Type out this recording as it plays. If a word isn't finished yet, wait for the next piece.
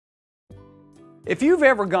If you've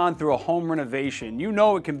ever gone through a home renovation, you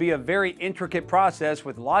know it can be a very intricate process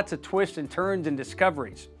with lots of twists and turns and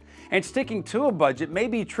discoveries. And sticking to a budget may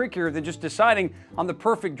be trickier than just deciding on the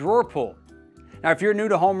perfect drawer pull. Now, if you're new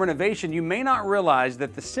to home renovation, you may not realize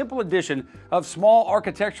that the simple addition of small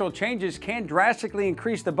architectural changes can drastically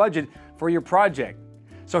increase the budget for your project.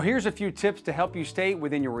 So here's a few tips to help you stay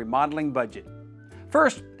within your remodeling budget.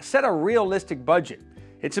 First, set a realistic budget.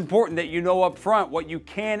 It's important that you know up front what you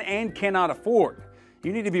can and cannot afford.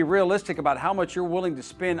 You need to be realistic about how much you're willing to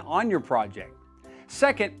spend on your project.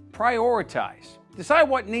 Second, prioritize. Decide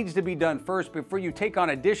what needs to be done first before you take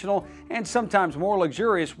on additional and sometimes more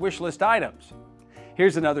luxurious wish list items.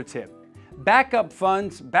 Here's another tip. Backup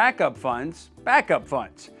funds, backup funds, backup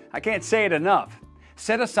funds. I can't say it enough.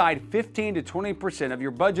 Set aside 15 to 20% of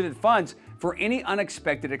your budgeted funds for any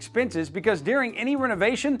unexpected expenses, because during any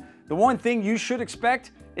renovation, the one thing you should expect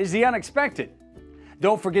is the unexpected.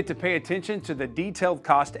 Don't forget to pay attention to the detailed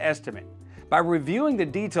cost estimate. By reviewing the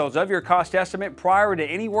details of your cost estimate prior to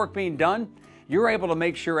any work being done, you're able to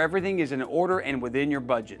make sure everything is in order and within your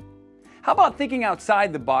budget. How about thinking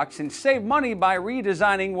outside the box and save money by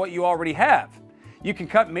redesigning what you already have? You can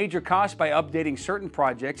cut major costs by updating certain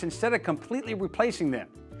projects instead of completely replacing them.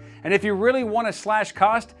 And if you really want to slash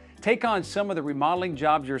cost, take on some of the remodeling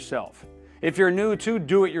jobs yourself. If you're new to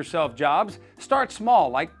do-it-yourself jobs, start small,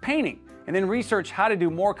 like painting, and then research how to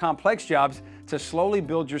do more complex jobs to slowly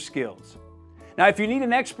build your skills. Now, if you need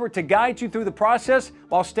an expert to guide you through the process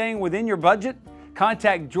while staying within your budget,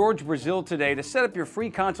 contact George Brazil today to set up your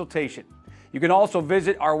free consultation. You can also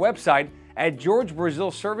visit our website at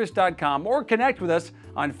georgebrazilservice.com or connect with us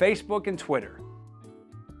on Facebook and Twitter.